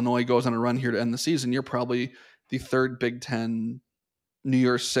Illinois goes on a run here to end the season, you're probably the third Big Ten New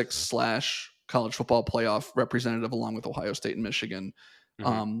Year's Six / college football playoff representative, along with Ohio State and Michigan.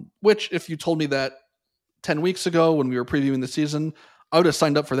 Which, if you told me that 10 weeks ago when we were previewing the season, I would have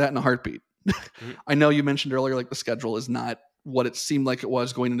signed up for that in a heartbeat. I know you mentioned earlier, like the schedule is not what it seemed like it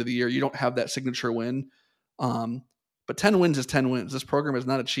was going into the year. You don't have that signature win, but 10 wins is 10 wins. This program has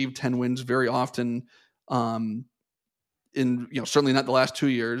not achieved 10 wins very often. Certainly not the last 2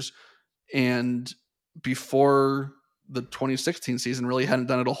 years, and before the 2016 season really hadn't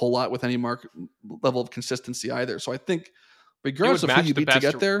done it a whole lot with any level of consistency either. So I think regardless of who you beat to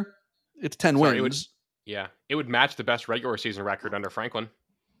get there, it's 10 wins. It would match the best regular season record under Franklin.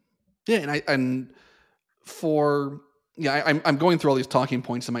 Yeah. I'm going through all these talking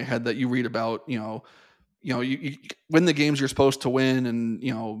points in my head that you read about, you win the games you're supposed to win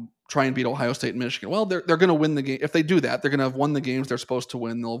and, try and beat Ohio State and Michigan. Well, they're going to win the game. If they do that, they're going to have won the games they're supposed to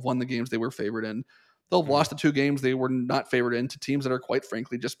win. They'll have won the games they were favored in. They'll have lost the 2 games they were not favored in to teams that are quite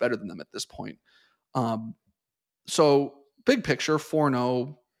frankly just better than them at this point. So big picture,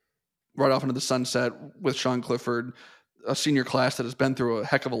 4-0, right off into the sunset with Sean Clifford, a senior class that has been through a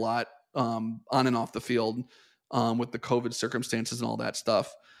heck of a lot on and off the field with the COVID circumstances and all that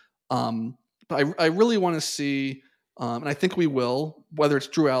stuff. But I really want to see, and I think we will, whether it's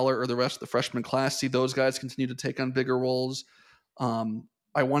Drew Aller or the rest of the freshman class, see those guys continue to take on bigger roles.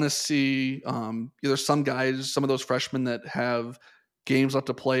 I want to see either some guys, some of those freshmen that have games left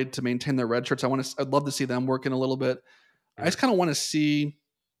to play to maintain their red shirts. I'd love to see them working a little bit. I just kind of want to see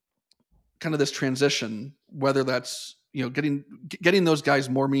kind of this transition, whether that's, getting those guys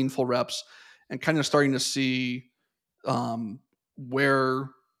more meaningful reps and kind of starting to see where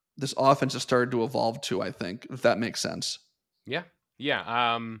this offense has started to evolve to, I think, if that makes sense. Yeah.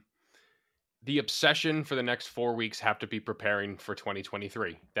 Yeah. The obsession for the next 4 weeks have to be preparing for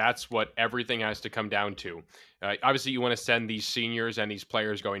 2023. That's what everything has to come down to. Obviously, you want to send these seniors and these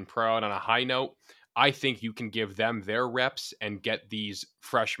players going pro out on a high note. I think you can give them their reps and get these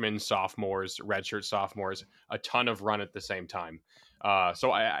freshmen, sophomores, redshirt sophomores, a ton of run at the same time.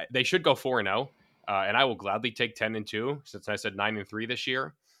 So they should go 4-0, and I will gladly take 10-2 since I said 9-3 this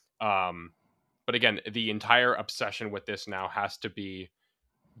year. But again, the entire obsession with this now has to be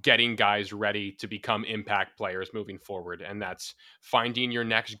getting guys ready to become impact players moving forward. And that's finding your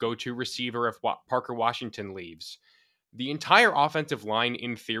next go-to receiver if Parker Washington leaves. The entire offensive line,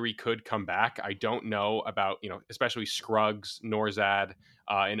 in theory, could come back. I don't know about, especially Scruggs, Norzad,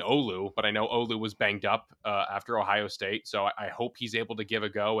 and Olu, but I know Olu was banged up after Ohio State. So I hope he's able to give a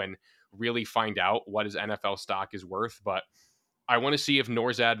go and really find out what his NFL stock is worth. But I want to see if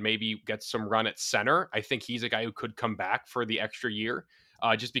Norzad maybe gets some run at center. I think he's a guy who could come back for the extra year,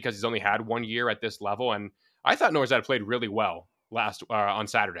 just because he's only had 1 year at this level. And I thought Norzad played really well last on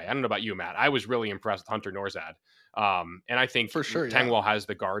Saturday. I don't know about you, Matt. I was really impressed with Hunter Norzad. And I think For sure, yeah. Tengwall has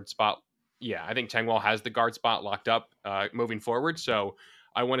the guard spot. Yeah, I think Tengwall has the guard spot locked up moving forward. So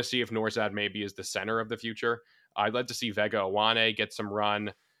I want to see if Norzad maybe is the center of the future. I'd love to see Vega Awane get some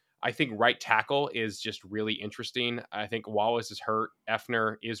run. I think right tackle is just really interesting. I think Wallace is hurt.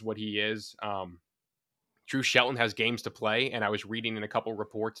 Effner is what he is. Drew Shelton has games to play, and I was reading in a couple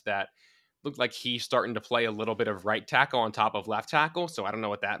reports that looked like he's starting to play a little bit of right tackle on top of left tackle. So I don't know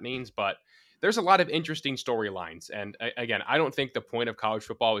what that means, but there's a lot of interesting storylines. And again, I don't think the point of college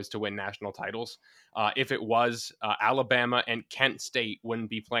football is to win national titles. If it was, Alabama and Kent State wouldn't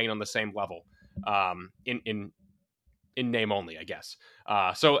be playing on the same level in name only, I guess.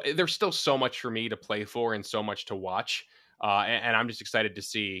 So there's still so much for me to play for and so much to watch. And I'm just excited to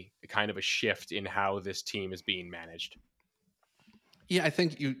see kind of a shift in how this team is being managed. Yeah, I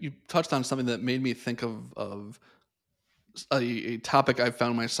think you touched on something that made me think of a topic I've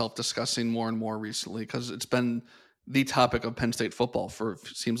found myself discussing more and more recently, because it's been the topic of Penn State football for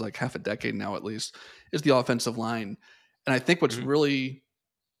seems like half a decade now, at least, is the offensive line. And I think what's really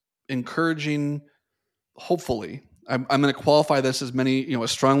encouraging, hopefully, I'm going to qualify this as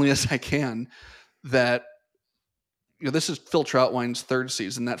strongly as I can, that this is Phil Troutwine's third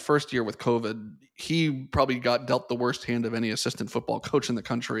season. That first year with COVID, he probably got dealt the worst hand of any assistant football coach in the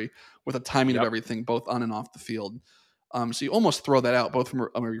country with the timing of everything, both on and off the field. So you almost throw that out, both from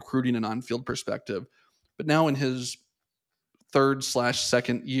a recruiting and on-field perspective. But now in his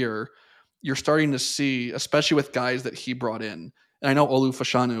third/second year, you're starting to see, especially with guys that he brought in. And I know Olu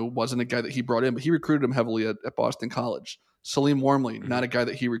Fashanu wasn't a guy that he brought in, but he recruited him heavily at Boston College. Salim Wormley, not a guy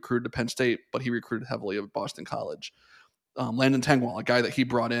that he recruited to Penn State, but he recruited heavily at Boston College. Landon Tengwall, a guy that he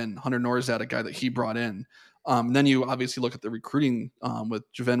brought in. Hunter Norzad, a guy that he brought in. Then you obviously look at the recruiting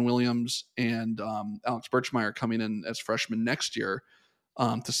with Javen Williams and Alex Birchmeyer coming in as freshmen next year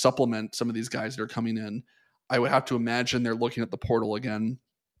to supplement some of these guys that are coming in. I would have to imagine they're looking at the portal again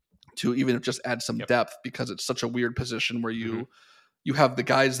to even just add some depth, because it's such a weird position where you have the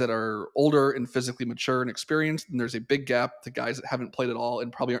guys that are older and physically mature and experienced, and there's a big gap to guys that haven't played at all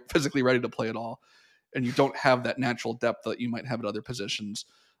and probably aren't physically ready to play at all. And you don't have that natural depth that you might have at other positions.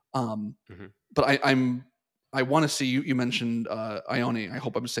 But I want to see you mentioned Ione. I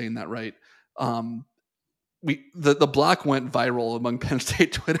hope I'm saying that right. The block went viral among Penn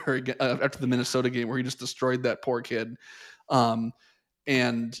State Twitter again, after the Minnesota game, where he just destroyed that poor kid.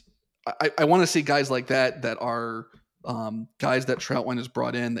 And I want to see guys like that are guys that Troutwine has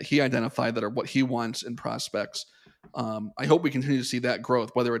brought in, that he identified, that are what he wants in prospects. I hope we continue to see that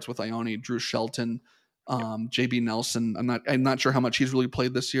growth, whether it's with Ione, Drew Shelton, JB Nelson. I'm not sure how much he's really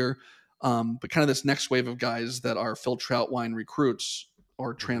played this year, but kind of this next wave of guys that are Phil Troutwine recruits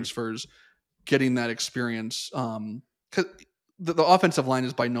or transfers, getting that experience. Because the offensive line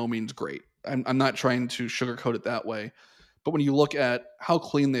is by no means great. I'm not trying to sugarcoat it that way. But when you look at how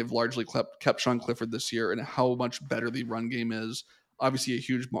clean they've largely kept Sean Clifford this year and how much better the run game is, obviously a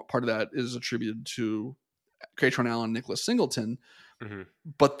huge part of that is attributed to Kaytron Allen, Nicholas Singleton.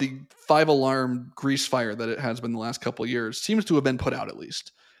 But the 5-alarm grease fire that it has been the last couple of years seems to have been put out, at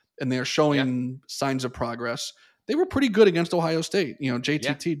least. And they are showing signs of progress. They were pretty good against Ohio State.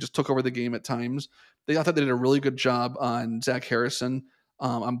 JTT just took over the game at times. I thought they did a really good job on Zach Harrison.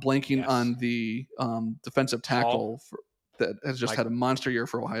 I'm blanking on the defensive tackle that has just had a monster year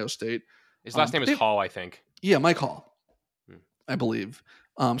for Ohio State. His last name is Hall, I think. Yeah, Mike Hall, I believe.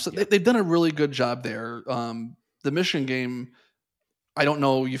 They've done a really good job there. The Michigan game, I don't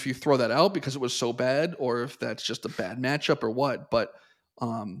know if you throw that out because it was so bad or if that's just a bad matchup or what, but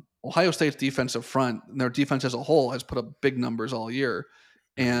Ohio State's defensive front and their defense as a whole has put up big numbers all year,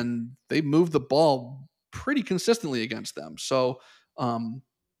 and they moved the ball pretty consistently against them. So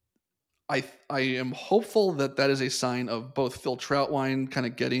I am hopeful that is a sign of both Phil Troutwine kind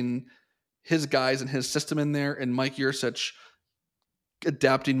of getting his guys and his system in there, and Mike Yurcich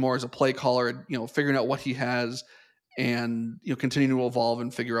adapting more as a play caller, figuring out what he has, and continuing to evolve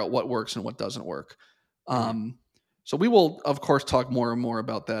and figure out what works and what doesn't work. So we will, of course, talk more and more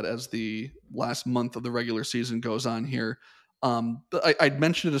about that as the last month of the regular season goes on here. But I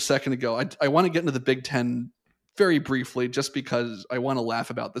mentioned it a second ago. I want to get into the Big Ten very briefly, just because I want to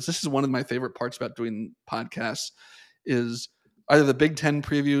laugh about this. This is one of my favorite parts about doing podcasts, is either the Big Ten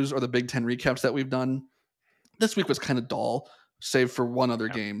previews or the Big Ten recaps that we've done. This week was kind of dull, save for one other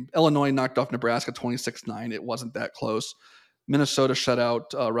game. Illinois knocked off Nebraska 26-9. It wasn't that close. Minnesota shut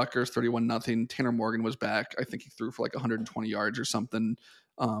out Rutgers 31-0. Tanner Morgan was back. I think he threw for like 120 yards or something.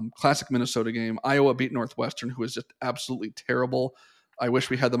 Classic Minnesota game. Iowa beat Northwestern, who was just absolutely terrible. I wish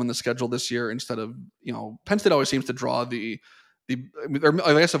we had them on the schedule this year instead of, Penn State always seems to draw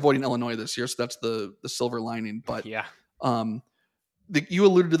I guess avoiding Illinois this year, so that's the silver lining. But yeah, you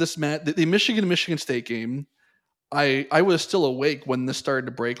alluded to this, Matt. The Michigan State game. I was still awake when this started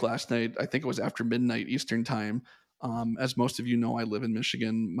to break last night. I think it was after midnight Eastern time. As most of you know, I live in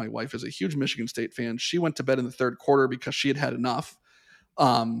Michigan. My wife is a huge Michigan State fan. She went to bed in the third quarter because she had had enough.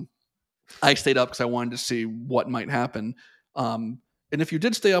 I stayed up because I wanted to see what might happen. And if you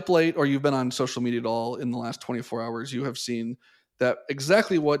did stay up late or you've been on social media at all in the last 24 hours, you have seen that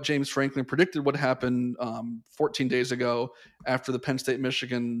exactly what James Franklin predicted would happen 14 days ago after the Penn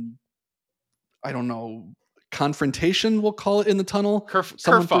State-Michigan, I don't know, confrontation, we'll call it, in the tunnel.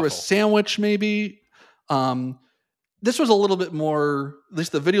 Someone threw a sandwich, maybe. This was a little bit more, at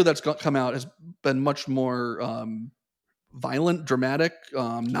least the video that's come out has been much more violent, dramatic,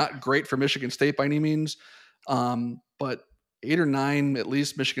 not great for Michigan State by any means. But 8 or 9, at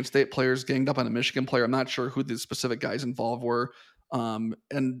least, Michigan State players ganged up on a Michigan player. I'm not sure who the specific guys involved were.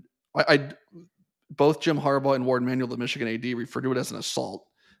 And I both Jim Harbaugh and Warren Manuel, the Michigan AD, refer to it as an assault.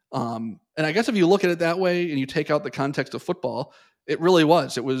 And I guess if you look at it that way and you take out the context of football, it really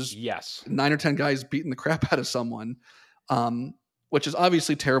was. It was 9 or 10 guys beating the crap out of someone, which is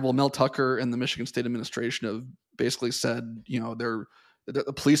obviously terrible. Mel Tucker and the Michigan State administration have basically said,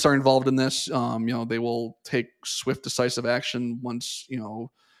 the police are involved in this. They will take swift, decisive action once,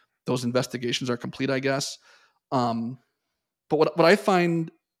 those investigations are complete, I guess. But what I find,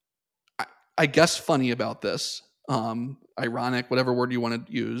 I guess, funny about this, ironic, whatever word you want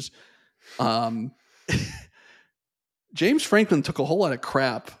to use, James Franklin took a whole lot of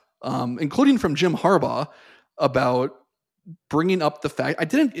crap, including from Jim Harbaugh, about bringing up the fact. I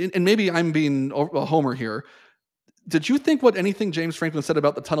didn't, and maybe I'm being a homer here. Did you think anything James Franklin said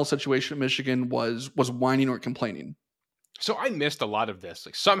about the tunnel situation at Michigan was whining or complaining? So I missed a lot of this.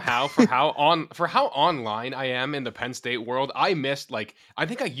 Like, somehow, for how online I am in the Penn State world, I missed, I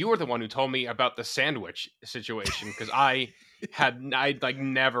think you were the one who told me about the sandwich situation, because I'd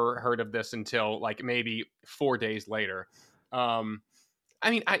never heard of this until maybe 4 days later.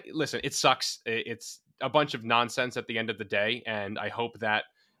 Listen, it sucks. It's a bunch of nonsense at the end of the day, and I hope that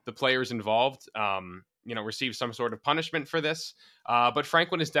the players involved receive some sort of punishment for this. But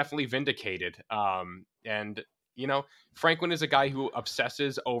Franklin is definitely vindicated. And Franklin is a guy who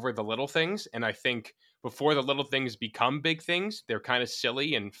obsesses over the little things. And I think before the little things become big things, they're kind of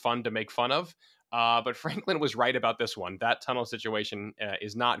silly and fun to make fun of. But Franklin was right about this one. That tunnel situation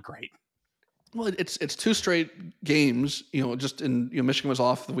is not great. Well, it's 2 straight games, just in, Michigan was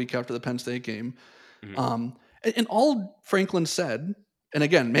off the week after the Penn State game. Mm-hmm. And all Franklin said, and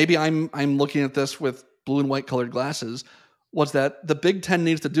again, maybe I'm looking at this with blue and white colored glasses, was that the Big Ten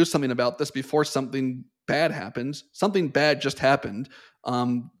needs to do something about this before something bad happens. Something bad just happened.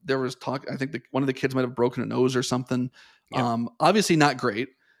 There was talk, I think one of the kids might have broken a nose or something. Yeah. Obviously not great.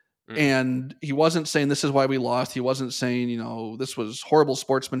 Mm-hmm. And he wasn't saying this is why we lost. He wasn't saying, this was horrible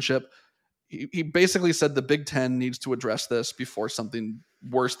sportsmanship. He basically said the Big Ten needs to address this before something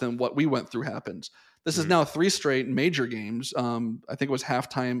worse than what we went through happens. This is now 3 straight major games. I think it was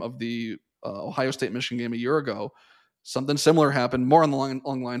halftime of the Ohio State-Michigan game a year ago. Something similar happened, more along the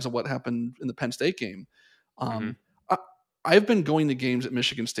lines of what happened in the Penn State game. I've been going to games at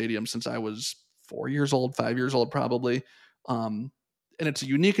Michigan Stadium since I was 4 years old, 5 years old probably. And it's a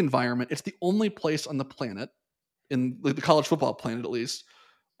unique environment. It's the only place on the planet, in the college football planet at least,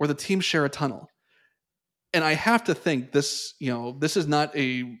 where the teams share a tunnel. And I have to think this is not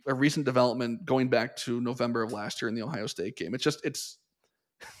a recent development going back to November of last year in the Ohio State game. It's just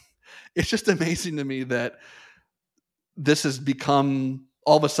amazing to me that this has become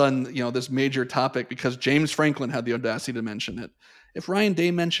all of a sudden, this major topic because James Franklin had the audacity to mention it. If Ryan Day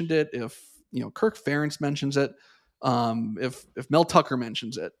mentioned it, if Kirk Ferentz mentions it, if Mel Tucker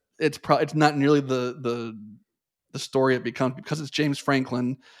mentions it, it's not nearly the story it becomes because it's James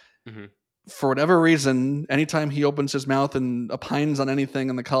Franklin. Mm-hmm. For whatever reason, anytime he opens his mouth and opines on anything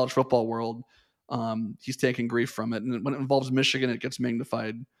in the college football world, he's taking grief from it. And when it involves Michigan, it gets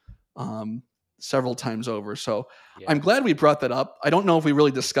magnified several times over. So yeah. I'm glad we brought that up. I don't know if we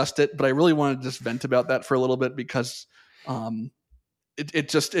really discussed it, but I really wanted to just vent about that for a little bit because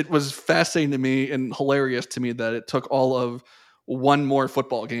it was fascinating to me and hilarious to me that it took all of one more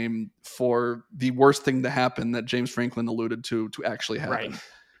football game for the worst thing to happen that James Franklin alluded to actually happen.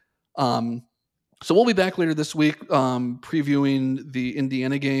 Right. So we'll be back later this week previewing the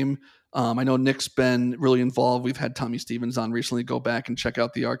Indiana game. I know Nick's been really involved. We've had Tommy Stevens on recently. Go back and check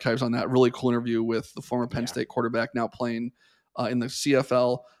out the archives on that. Really cool interview with the former Penn State quarterback, now playing in the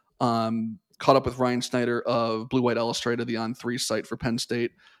CFL. Caught up with Ryan Snyder of Blue White Illustrated, the On3 site for Penn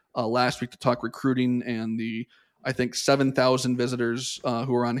State, last week to talk recruiting and the, I think, 7,000 visitors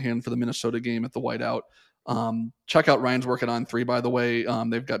who were on hand for the Minnesota game at the Whiteout. Check out Ryan's work at On3, by the way.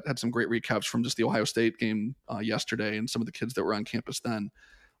 They've had some great recaps from just the Ohio State game yesterday and some of the kids that were on campus then.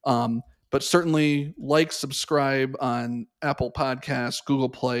 But certainly subscribe on Apple Podcasts, Google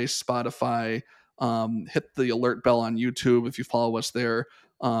Play, Spotify. Hit the alert bell on YouTube if you follow us there.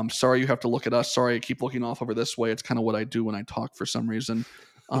 Sorry you have to look at us. Sorry I keep looking off over this way. It's kind of what I do when I talk for some reason.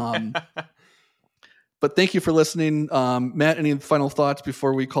 But thank you for listening. Matt, any final thoughts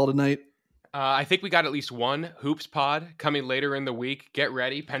before we call tonight? I think we got at least one Hoops pod coming later in the week. Get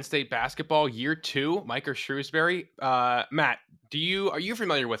ready. Penn State basketball year 2, Micah Shrewsbury. Matt, are you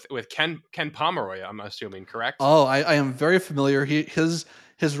familiar with Ken Pomeroy, I'm assuming, correct? Oh, I am very familiar. His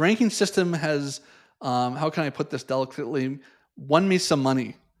ranking system has, how can I put this delicately, won me some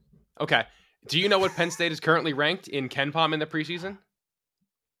money. Okay. Do you know what Penn State is currently ranked in KenPom in the preseason?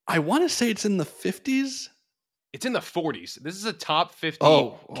 I want to say it's in the 50s. It's in the 40s. This is a top 50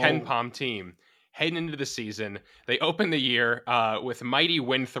 KenPom team heading into the season. They open the year with mighty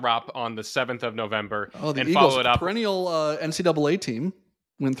Winthrop on the 7th of November. Oh, the Eagles, perennial NCAA team.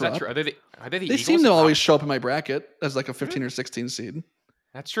 Winthrop. That's true. Are they the they Eagles? Seem to always show up in my bracket as like a 15 or 16 seed.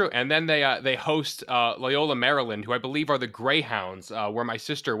 That's true. And then they host Loyola, Maryland, who I believe are the Greyhounds, where my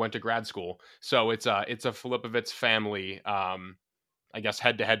sister went to grad school. So it's a Filipovitz family I guess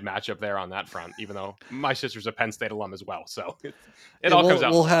head-to-head matchup there on that front, even though my sister's a Penn State alum as well. So it all comes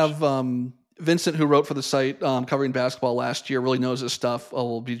out. We'll have Vincent, who wrote for the site covering basketball last year, really knows his stuff.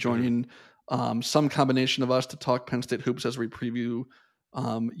 We'll be joining some combination of us to talk Penn State hoops as we preview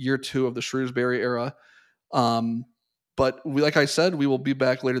year 2 of the Shrewsbury era. But like I said, we will be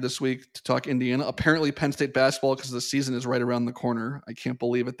back later this week to talk Indiana. Apparently Penn State basketball, because the season is right around the corner. I can't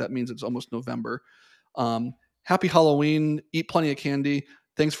believe it. That means it's almost November. Happy Halloween. Eat plenty of candy.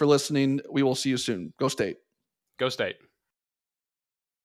 Thanks for listening. We will see you soon. Go State. Go State.